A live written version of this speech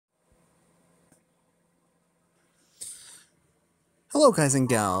Hello guys and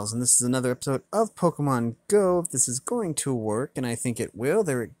gals, and this is another episode of Pokemon Go. If this is going to work, and I think it will,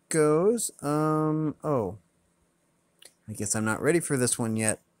 there it goes. Oh. I guess I'm not ready for this one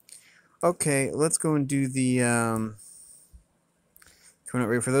yet. Okay, let's go and do the, we're not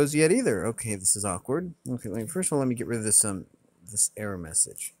ready for those yet either. Okay, this is awkward. Okay, first of all, let me get rid of this, this error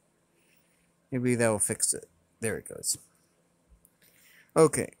message. Maybe that will fix it. There it goes.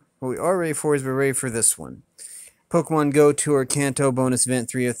 Okay, what we are ready for is we're ready for this one. Pokemon Go Tour Kanto bonus event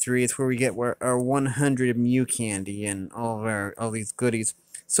 3 of 3. It's where we get our 100 Mew candy and all these goodies.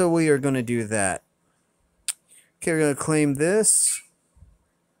 So we are going to do that. Okay, we're going to claim this.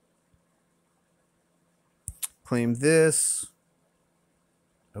 Claim this.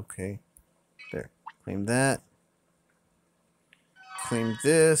 Okay. There. Claim that. Claim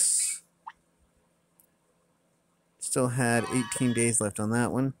this. Still had 18 days left on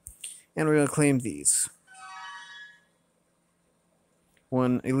that one. And we're going to claim these.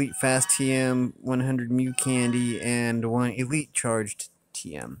 1 Elite Fast TM, 100 Mew Candy, and 1 Elite Charged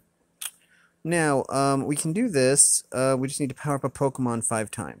TM. Now, we can do this. We just need to power up a Pokemon 5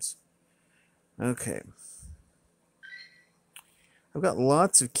 times. Okay. I've got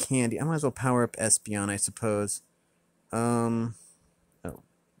lots of candy. I might as well power up Espeon, I suppose. Oh,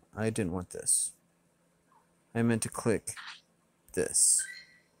 I didn't want this. I meant to click this.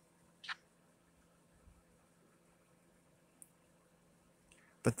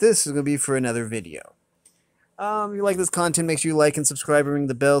 But this is going to be for another video. If you like this content, make sure you like and subscribe and ring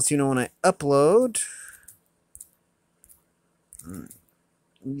the bell so you know when I upload.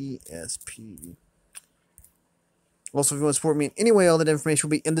 ESP. Also, if you want to support me in any way, all that information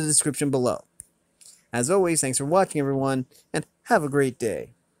will be in the description below. As always, thanks for watching, everyone, and have a great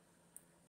day.